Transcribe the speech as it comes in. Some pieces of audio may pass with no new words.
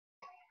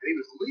And he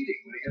was leading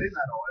when he got in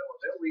that oil, and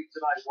they'll leave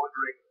tonight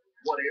wondering,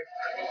 what if?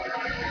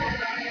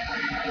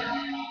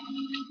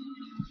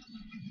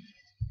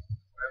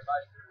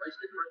 Everybody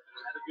raced at Bristol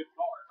and had a good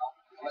car.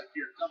 Last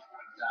year at some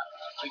point in time,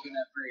 thinking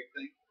that very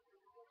thing.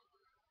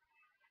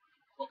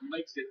 What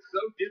makes it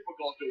so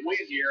difficult to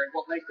win here and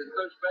what makes it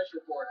so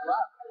special for a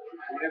driver,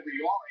 whenever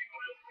you are able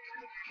to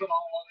put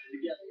all of it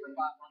together for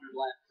 500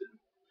 laps and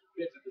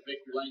get to the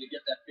victory lane and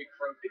get that big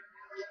trophy.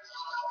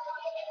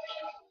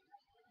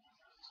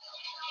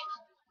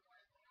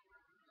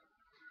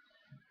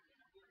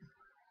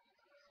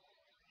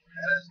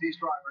 As these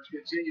drivers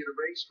continue to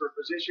race for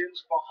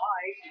positions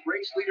behind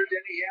race leader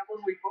Denny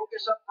Hamlin, we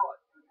focus up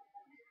front.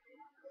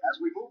 As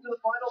we move to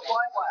the final 5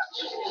 laps.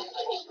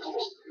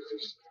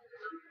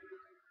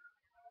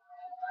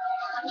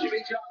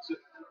 Jimmy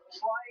Johnson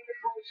trying to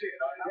close in.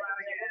 Not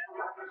again.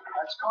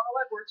 That's Carl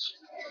Edwards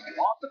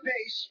off the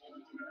pace.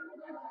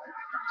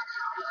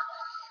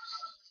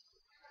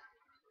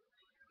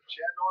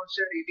 Chad Norris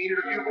said he needed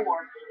a few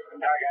more.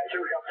 All right, guys,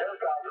 here we go. 4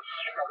 thousandths.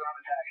 Struggle on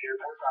attack here.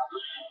 4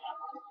 thousandths.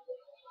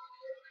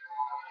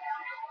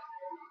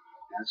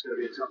 That's going to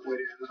be a tough way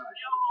to end the night.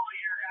 Yellow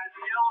here, guys.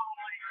 Yellow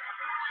only.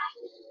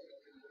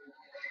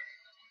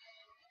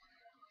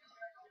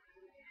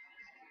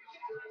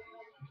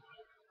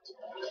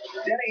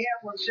 Denny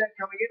Hamlin said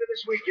coming into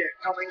this weekend,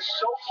 coming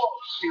so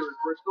close here at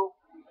Bristol,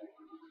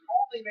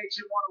 only makes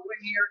him want to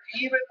win here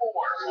even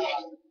more.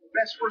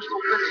 Best Bristol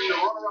finisher,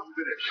 runner-up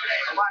finish.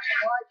 The last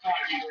 5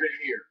 times he's been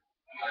here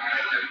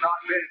has not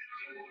been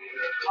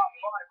top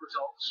 5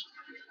 results.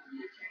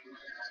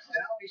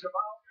 Now he's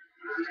about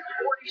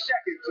 40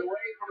 seconds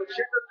away from a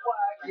checkered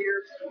flag here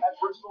at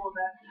Bristol in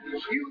that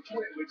huge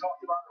win we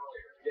talked about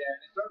earlier. Yeah,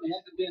 and it certainly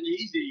hasn't been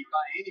easy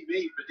by any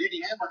means, but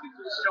Denny Hamlin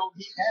has shown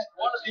he has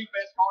one of the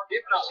best cars, if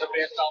not the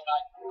best all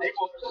night. It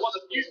was one of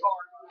the few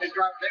cars that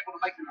drivers able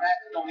to make the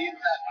passes on the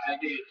inside when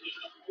they did.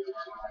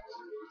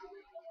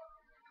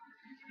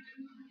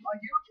 A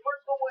huge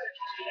personal win.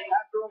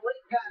 After a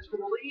late pass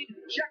for the lead,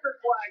 checkered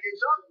flag is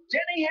up.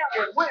 Denny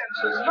Hamlin wins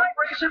the night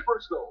race at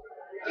Bristol.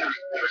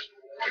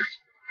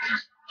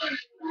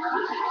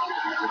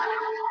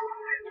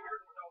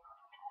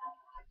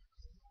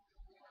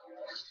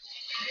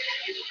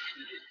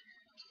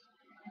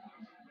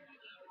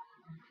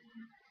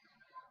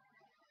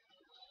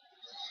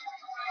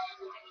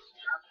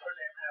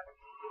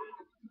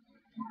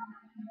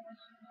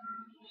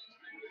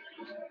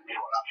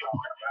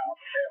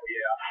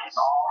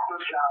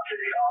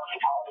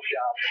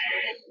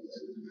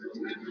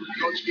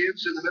 Coach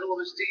Gibbs in the middle of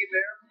his team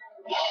there.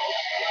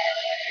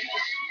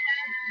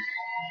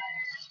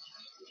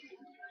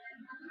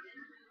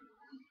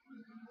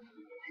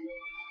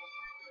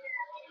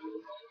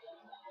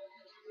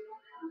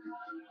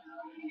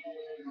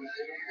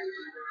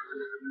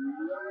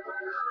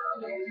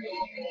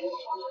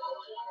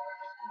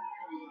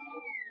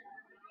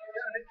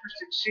 Got an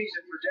interesting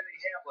season for Denny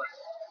Hamlin.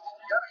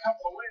 Got a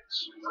couple of wins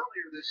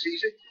earlier this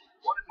season.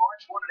 One in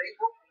March, one in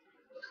April.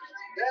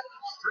 Then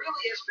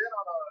really has been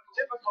on a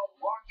difficult,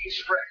 rocky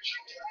stretch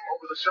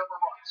over the summer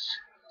months.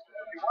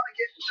 If you want to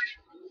get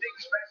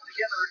things back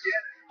together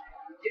again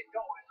and get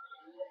going,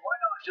 why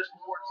not just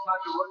before it's time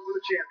to run for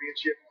the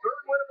championship?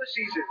 3rd win of the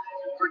season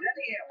for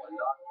Denny Hamlin,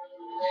 Doc.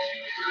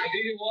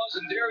 Indeed it was,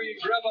 and Darian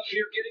Grubb up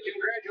here getting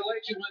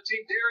congratulations with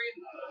Team Darian.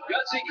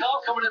 Gutsy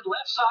call coming in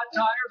left side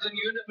tire, then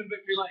you end up in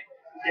victory lane.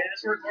 Yeah,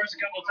 it's worked for us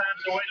a couple of times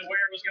the way the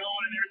wear was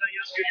going and everything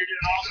else. Good, you're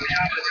doing an awesome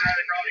job with the tire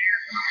they brought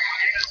here.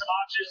 Gave us some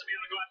options to be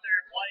able to go out there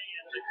and play.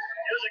 And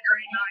it was a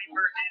great night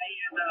for Denny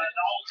and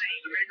the whole team.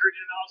 The big crew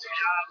did an awesome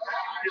job.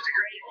 Just a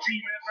great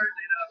team effort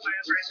and a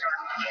fast race car.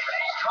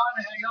 Trying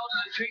to hang on to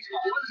the chase,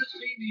 but what does this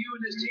mean to you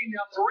and this team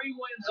now? 3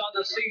 wins on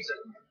the season.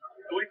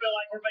 We feel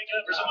like we're making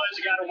up for some of those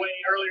that got away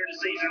earlier in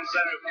the season. So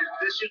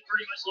this should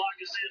pretty much lock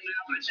us in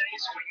now for the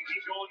chase. We can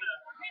keep going to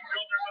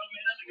build our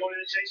momentum and go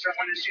into the chase for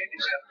win this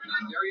championship.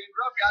 Darian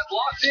Grubb got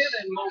locked in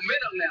and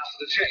momentum now for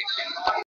the chase.